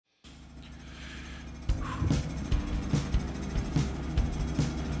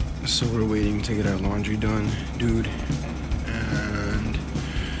So we're waiting to get our laundry done, dude, and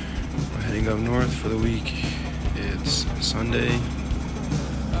we're heading up north for the week. It's Sunday.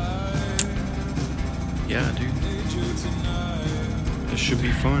 Yeah, dude. This should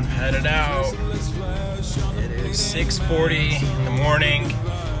be fun. Headed out. It is 6:40 in the morning.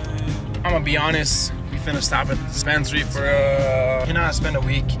 I'm gonna be honest, we finna stop at the dispensary for cannot spend a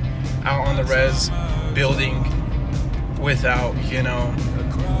week out on the res building without, you know,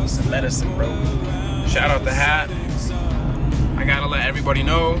 some medicine, bro. Shout out the hat. I gotta let everybody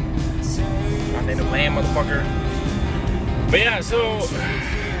know. I need a lame motherfucker. But yeah, so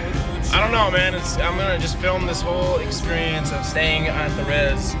I don't know, man. I'm gonna just film this whole experience of staying at the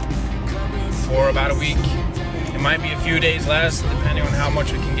res for about a week. It might be a few days less, depending on how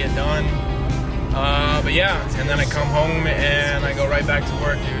much we can get done. But yeah, and then I come home and I go right back to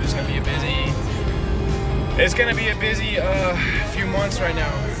work, dude. It's gonna be a busy few months right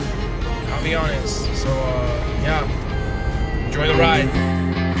now. I'll be honest. So yeah, enjoy the ride.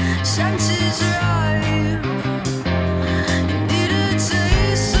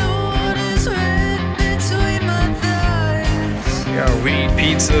 Yeah, we eat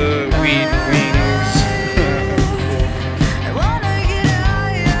pizza, we eat wings.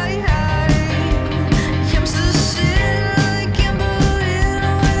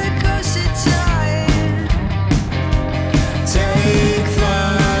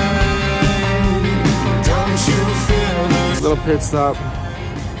 Little pit stop.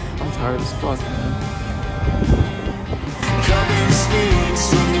 I'm tired as fuck, man.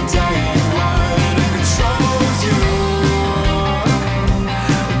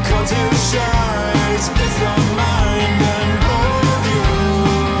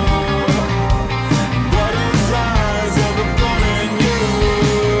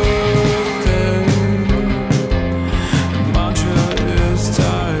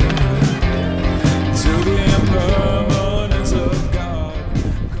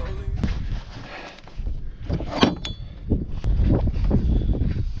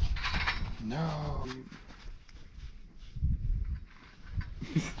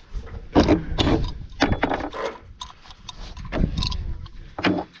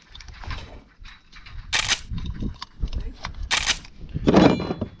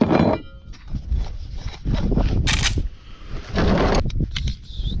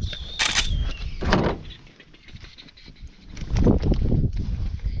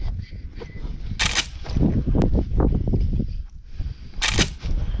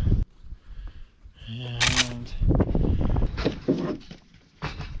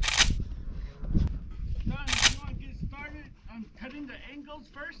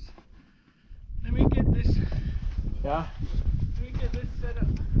 First, let me get this. Yeah. Let me get this set up.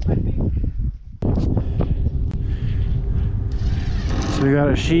 I think. So we got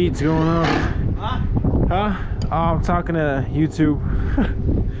our sheets going up. Huh? Huh? Oh, I'm talking to YouTube.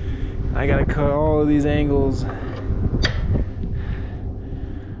 I gotta cut all of these angles.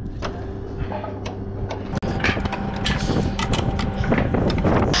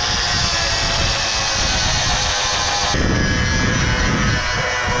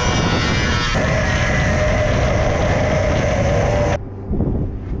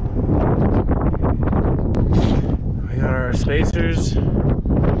 Spacers, got a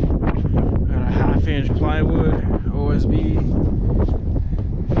 1/2-inch plywood, OSB.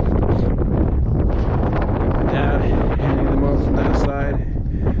 Got my dad handing them up from that side.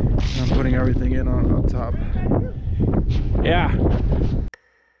 And I'm putting everything in on top. Yeah.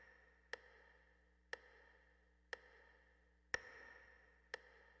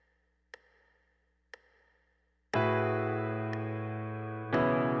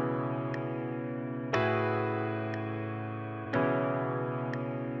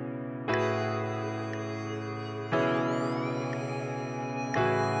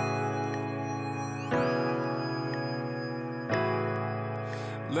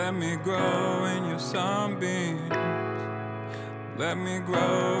 Let me grow in your sunbeams. Let me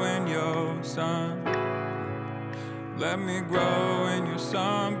grow in your sun. Let me grow in your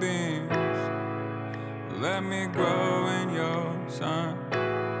sunbeams. Let me grow in your sun.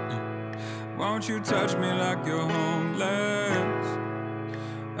 Won't you touch me like you're homeless?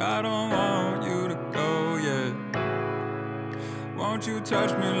 I don't want you to go yet. Won't you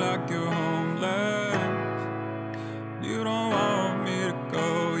touch me like you're homeless? You don't want me to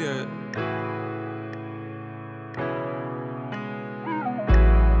go yet.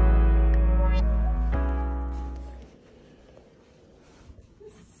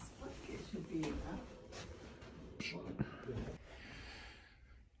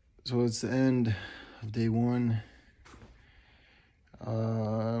 So it's the end of day one.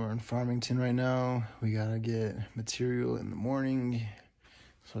 We're in Farmington right now. We gotta get material in the morning.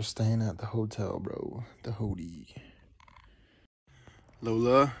 So we're staying at the hotel, bro. The Hody.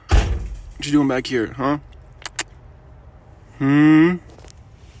 Lola, what you doing back here, huh?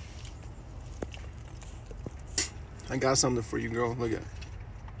 I got something for you, girl. Look at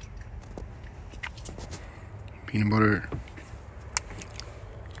peanut butter.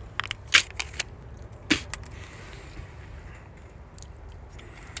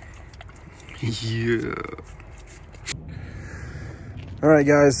 Yeah. All right,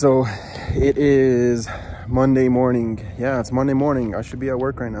 guys. So it is Monday morning. Yeah, it's Monday morning. I should be at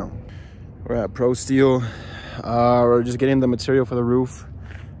work right now. We're at Pro Steel. We're just getting the material for the roof.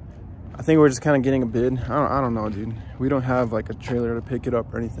 I think we're just kind of getting a bid. I don't know, dude. We don't have like a trailer to pick it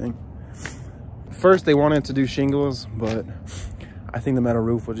up or anything. First, they wanted to do shingles, but I think the metal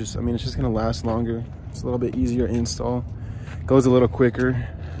roof will just, I mean, it's just gonna last longer. It's a little bit easier to install. Goes a little quicker.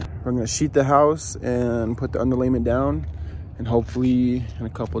 We're gonna sheet the house and put the underlayment down. And hopefully in a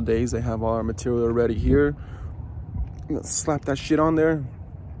couple of days, they have all our material ready here. Let's slap that shit on there.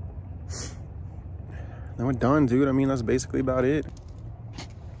 Then we're done, dude. I mean, that's basically about it.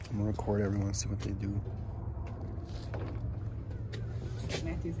 I'm gonna record everyone, see what they do.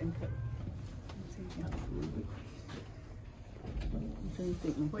 Matthew's input.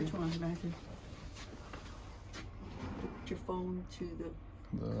 Which one, Matthew? Put your phone to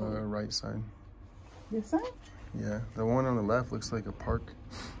The right side. this side? Yeah, the one on the left looks like a park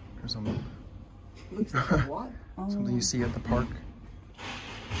or something. Looks like a what? Oh, Something you see at the park.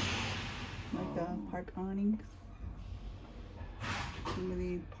 like a park awning. Some of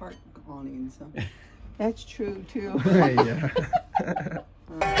these park awnings. Huh? That's true too. Yeah.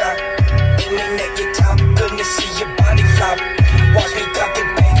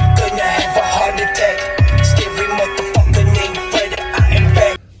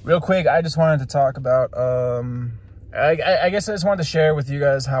 Real quick, I just wanted to talk about, I guess I just wanted to share with you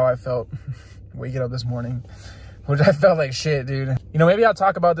guys how I felt waking up this morning, which I felt like shit, dude. You know, maybe I'll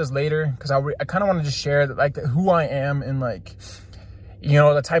talk about this later, because I kind of want to just share that, like, who I am and, like, you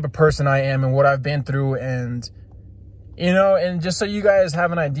know, the type of person I am and what I've been through, and, you know, and just so you guys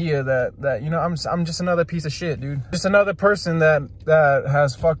have an idea that you know, I'm just another piece of shit, dude. Just another person that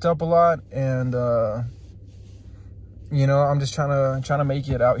has fucked up a lot, and, you know, I'm just trying to make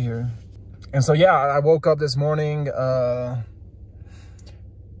it out here. And so, yeah, I woke up this morning, you know,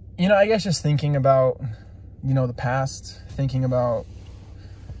 I guess just thinking about, you know, the past, thinking about,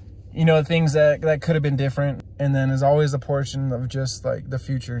 you know, things that could have been different. And then there's always a portion of just like the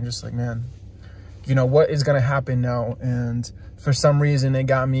future and just like, man, you know, what is going to happen now? And for some reason, it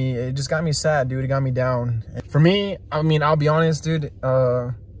just got me sad, dude. It got me down. For me, I mean, I'll be honest, dude,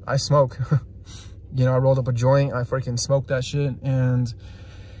 I smoke. You know, I rolled up a joint, I freaking smoked that shit, and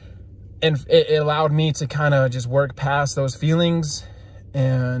it allowed me to kind of just work past those feelings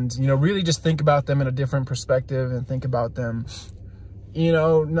and, you know, really just think about them in a different perspective and think about them, you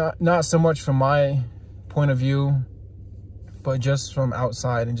know, not so much from my point of view, but just from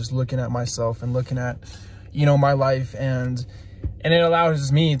outside and just looking at myself and looking at, you know, my life, and it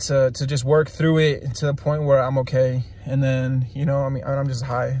allows me to just work through it to the point where I'm okay. And then, you know, I mean, I'm just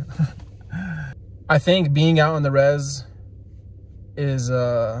high. I think being out in the res is,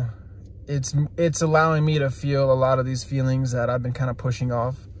 it's allowing me to feel a lot of these feelings that I've been kind of pushing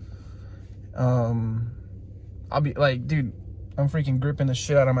off. I'll be like, dude, I'm freaking gripping the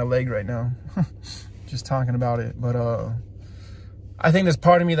shit out of my leg right now. Just talking about it. But, I think there's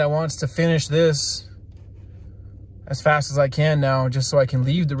part of me that wants to finish this as fast as I can now, just so I can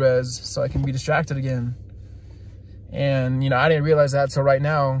leave the res, so I can be distracted again. And, you know, I didn't realize that till right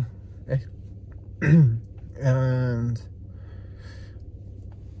now. And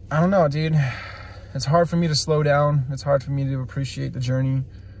I don't know, dude. It's hard for me to slow down. It's hard for me to appreciate the journey.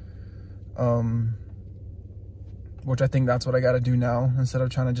 Which I think that's what I got to do now, instead of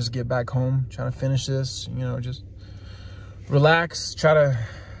trying to just get back home, trying to finish this, you know, just relax, try to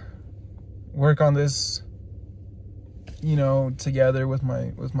work on this, you know, together with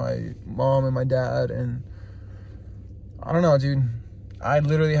my mom and my dad. And I don't know, dude. I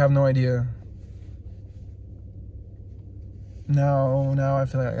literally have no idea. Now I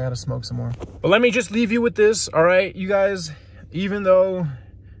feel like I gotta smoke some more. But let me just leave you with this, all right, you guys. Even though,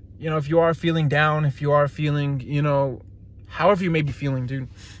 you know, if you are feeling down, if you are feeling, you know, however you may be feeling, dude,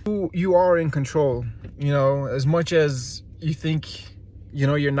 you are in control. You know, as much as you think, you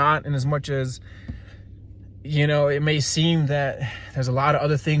know, you're not, and as much as, you know, it may seem that there's a lot of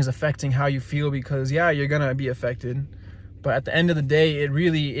other things affecting how you feel, because, yeah, you're gonna be affected. But at the end of the day,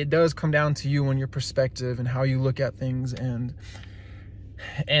 it does come down to you and your perspective and how you look at things. And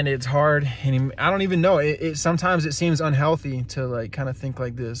and it's hard, and I don't even know, sometimes it seems unhealthy to like kind of think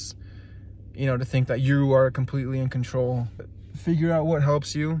like this, you know, to think that you are completely in control. Figure out what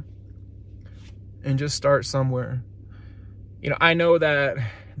helps you and just start somewhere. You know, I know that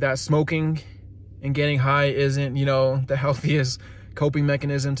smoking and getting high isn't, you know, the healthiest coping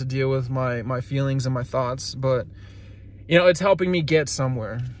mechanism to deal with my feelings and my thoughts, but you know, it's helping me get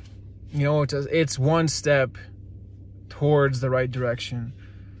somewhere. You know, it's one step towards the right direction,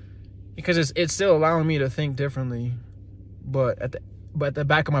 because it's still allowing me to think differently, but at the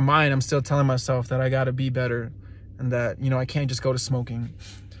back of my mind, I'm still telling myself that I got to be better, and that, you know, I can't just go to smoking.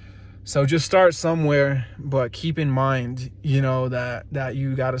 So just start somewhere, but keep in mind, you know, that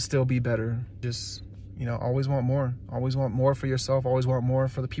you got to still be better. Just, you know, always want more. Always want more for yourself. Always want more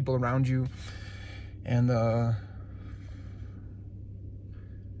for the people around you. And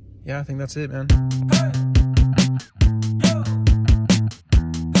yeah, I think that's it, man.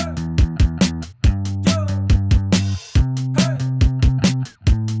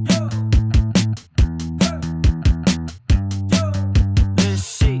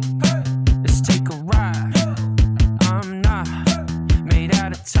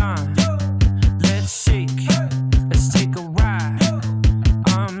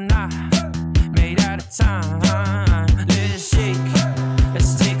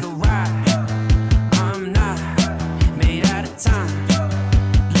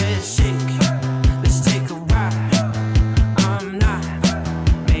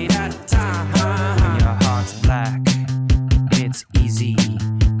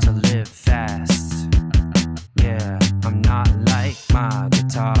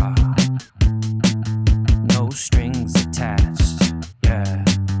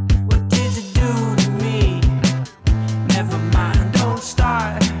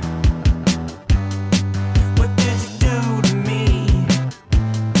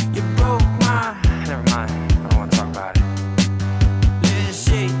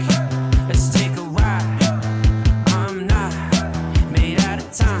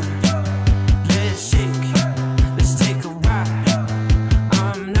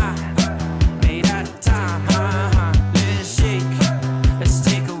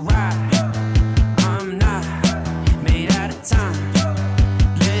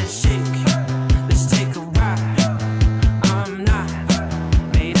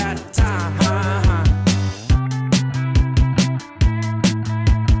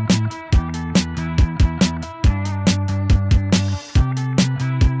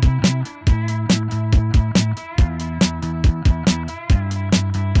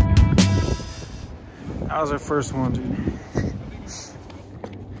 That was our first one, dude.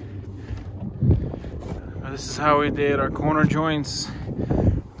 This is how we did our corner joints.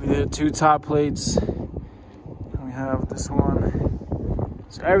 We did 2 top plates. And we have this one.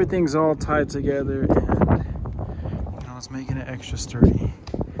 So everything's all tied together, and you know, it's making it extra sturdy.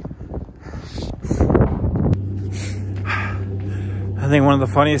 I think one of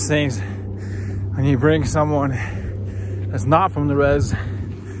the funniest things when you bring someone that's not from the res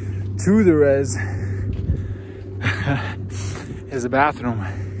to the res is a bathroom.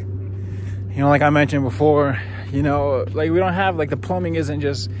 You know, like I mentioned before, you know, like we don't have, like, the plumbing isn't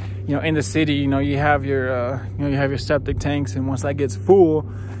just, you know, in the city. You know, you have your you know, you have your septic tanks, and once that gets full,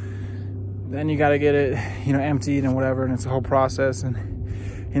 then you got to get it, you know, emptied and whatever, and it's a whole process.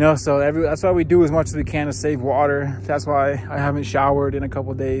 And you know, so that's why we do as much as we can to save water. That's why I haven't showered in a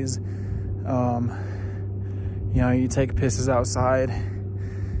couple days. You know, you take pisses outside,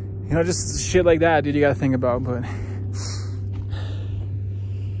 you know, just shit like that, dude, you gotta think about. But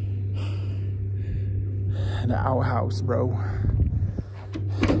the outhouse, bro.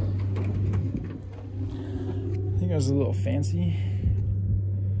 I think it was a little fancy.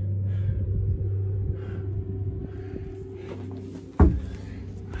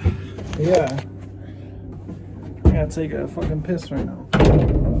 Yeah, I gotta take a fucking piss right now.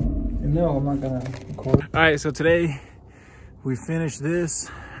 And no, I'm not gonna record. All right, so today we finished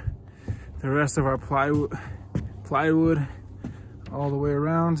this, the rest of our plywood all the way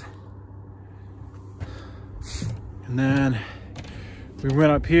around. And then we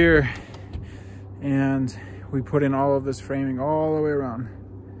went up here and we put in all of this framing all the way around.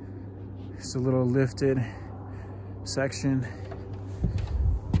 It's a little lifted section.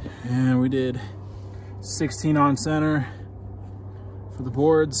 And we did 16 on center for the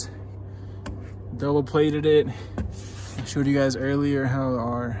boards. Double plated it. I showed you guys earlier how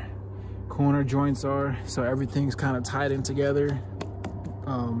our corner joints are. So everything's kind of tied in together.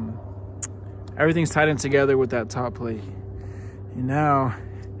 Everything's tied in together with that top plate. And now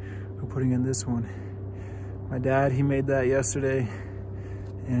we're putting in this one. My dad, he made that yesterday.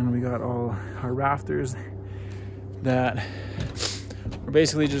 And we got all our rafters that we're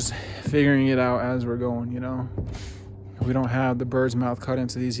basically just figuring it out as we're going, you know. We don't have the bird's mouth cut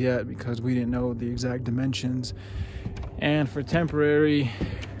into these yet because we didn't know the exact dimensions. And for temporary,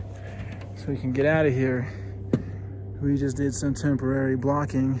 so we can get out of here, we just did some temporary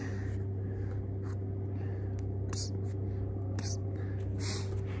blocking.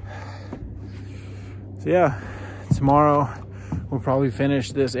 So yeah, tomorrow we'll probably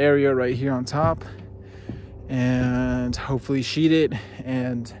finish this area right here on top and hopefully sheet it.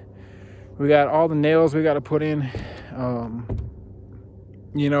 And we got all the nails we got to put in.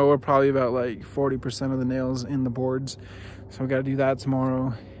 You know, we're probably about like 40% of the nails in the boards, so we got to do that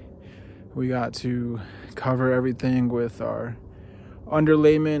tomorrow. We got to cover everything with our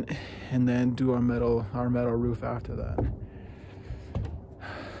underlayment and then do our metal roof after that.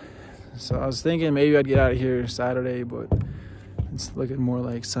 So I was thinking maybe I'd get out of here Saturday, but it's looking more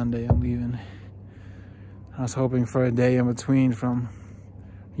like Sunday I'm leaving. I was hoping for a day in between from,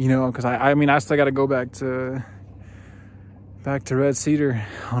 you know, because I mean I still got to go back to Red Cedar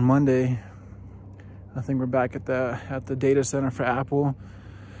on Monday. I think we're back at the data center for Apple.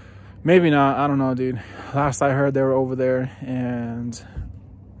 Maybe not, I don't know, dude. Last I heard they were over there, and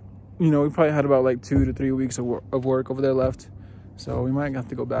you know, we probably had about like 2 to 3 weeks of work over there left, so we might have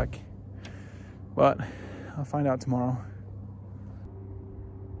to go back, but I'll find out tomorrow.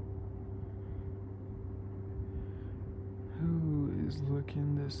 Who is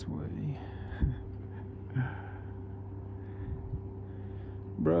looking this way?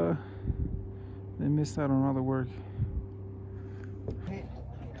 Bruh, they missed out on all the work.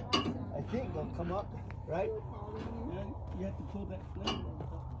 I think they'll come up, right? Yeah, you have to pull that flame.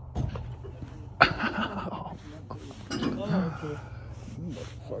 Oh, okay.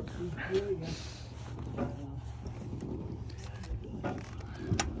 Fuck.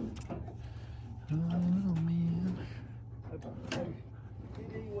 Oh man.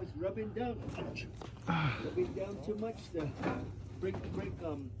 He was rubbing down too much. The break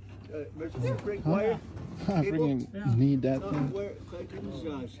emergency brake wire. I freaking need that thing.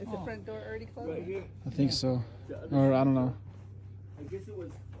 Is the front door already closed? Right here. I think so. Or I don't know. I guess it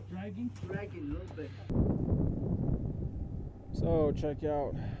was dragging a little bit. So check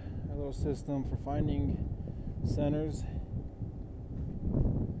out our little system for finding centers,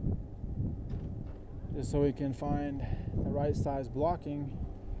 just so we can find the right size blocking,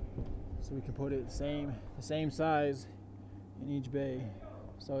 so we can put it the same size in each bay.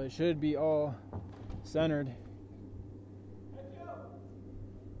 So it should be all centered.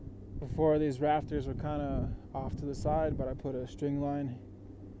 Before, these rafters were kind of off to the side, but I put a string line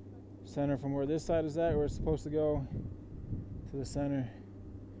center from where this side is at, where it's supposed to go, to the center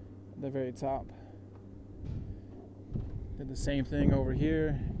at the very top. Did the same thing over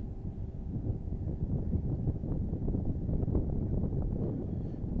here.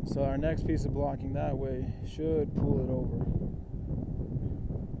 So our next piece of blocking that way should pull it over,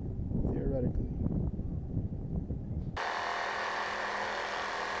 theoretically.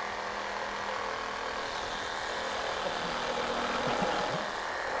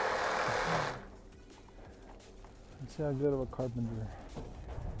 Let's see how good of a carpenter.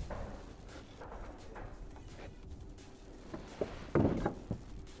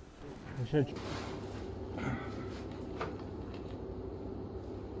 I should.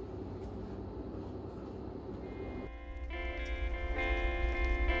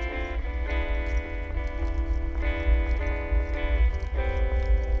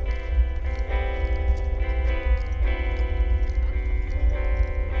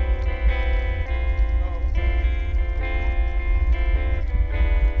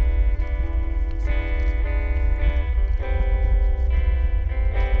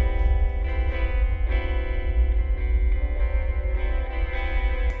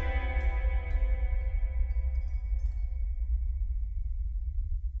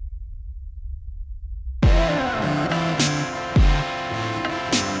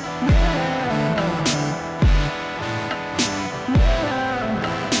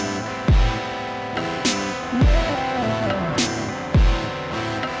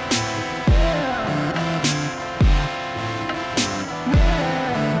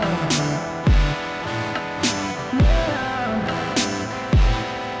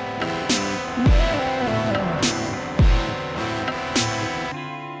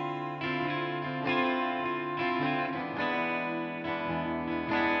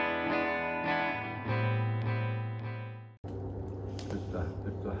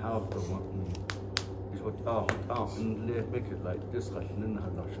 It's a house that went is hot and let make it like this one.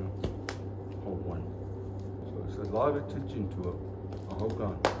 So it's a lot of attention to it.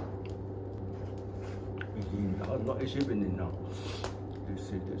 Hogan. Not even now. They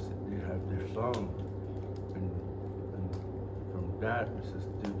say they have their song, and from that just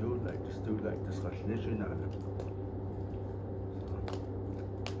do like discussion.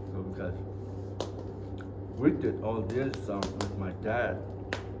 So because we did all this with my dad,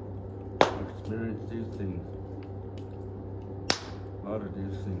 experienced these things. A lot of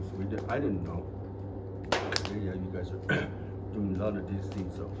these things I didn't know. Yeah, you guys are doing a lot of these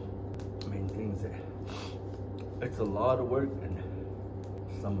things. So main things that it's a lot of work, and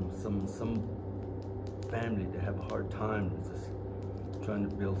some family, they have a hard time just trying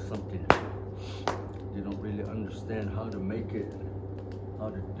to build something. They don't really understand how to make it, how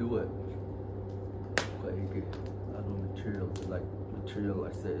to do it. Like a lot of material,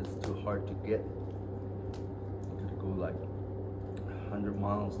 I said, it's too hard to get. You gotta go like 100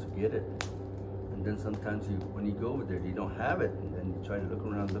 miles to get it. And then sometimes when you go over there, you don't have it, and then you try to look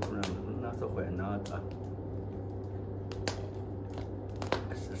around, not so far, it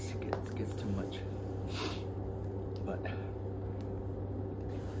gets too much. But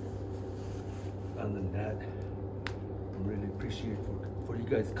other than that, I really appreciate for you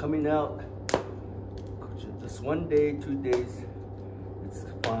guys coming out. Just 1 day, 2 days, it's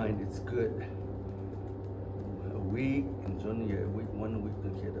fine, it's good. A week, enjoying a week, 1 week,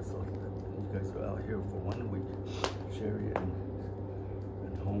 okay, that's all. You guys are out here for 1 week. Sherry and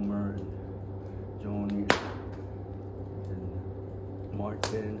Homer and Joni and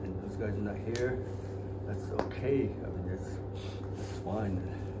Martin, and those guys are not here. That's okay. I mean, that's fine.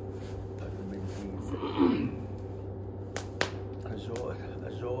 But the main thing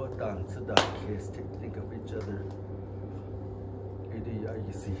is think of each other.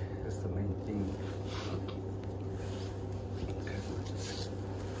 You see, that's the main thing.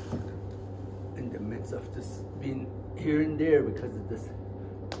 In the midst of just being here and there because of this,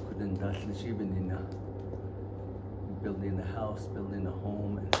 building a house, building a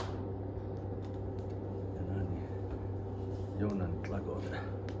home, and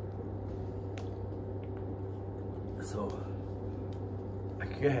so I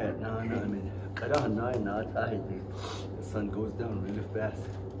can't now. I mean, the sun goes down really fast.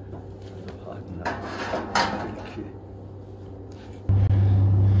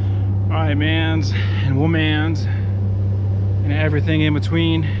 All right, mans and womans and everything in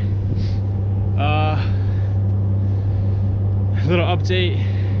between. Little update.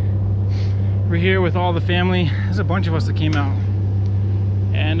 We're here with all the family. There's a bunch of us that came out,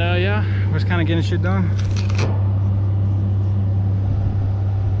 and yeah, we're just kind of getting shit done.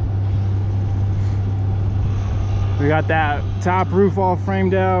 We got that top roof all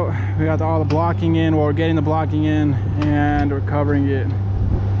framed out. We got all the blocking in. Well, we're getting the blocking in, and we're covering it.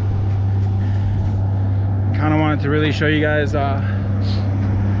 Kind of wanted to really show you guys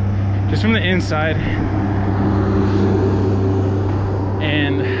just from the inside,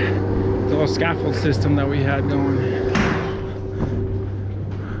 and the little scaffold system that we had going.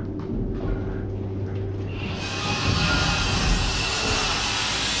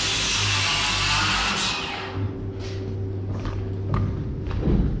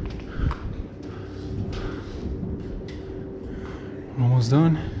 Almost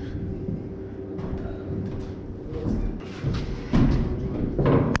done.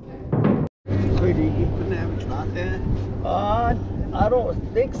 I don't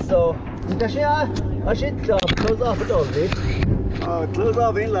think so. I should close off it already. Close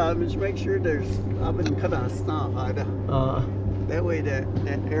off in just make sure there's oven cut on stuff. That way that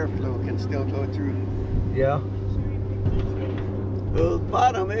airflow can still go through. Yeah. Well, the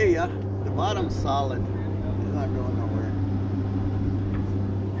bottom, the bottom's solid. It's not going nowhere.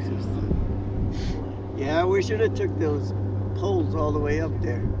 It's just, yeah, we should have took those poles all the way up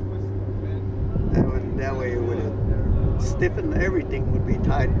there. That way it would have stiffened, everything would be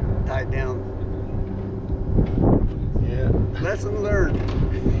tied down. Yeah. Lesson learned.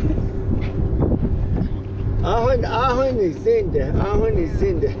 Ahon is in there.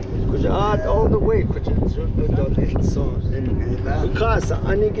 Because all the way, because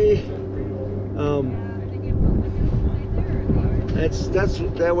that's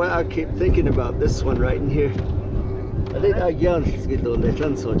what I keep thinking about, this one right in here. I think I young is good though.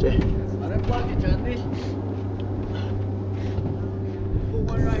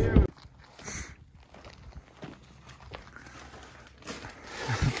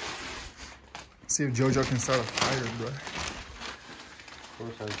 See if JoJo can start a fire, bro. Of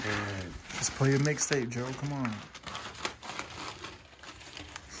course I can. Just play your mixtape, Joe. Come on.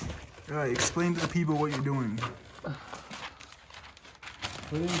 Alright, explain to the people what you're doing.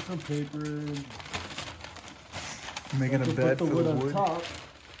 Put in some paper. Making a bed for the wood. On top.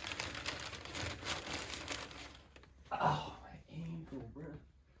 Oh, my ankle, bro.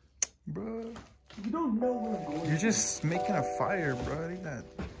 Bro, You don't know where I'm going. you're just making a fire, bro. Ain't that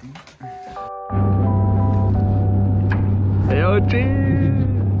deep? Yo,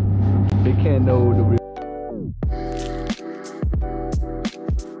 dude. They can't know the real.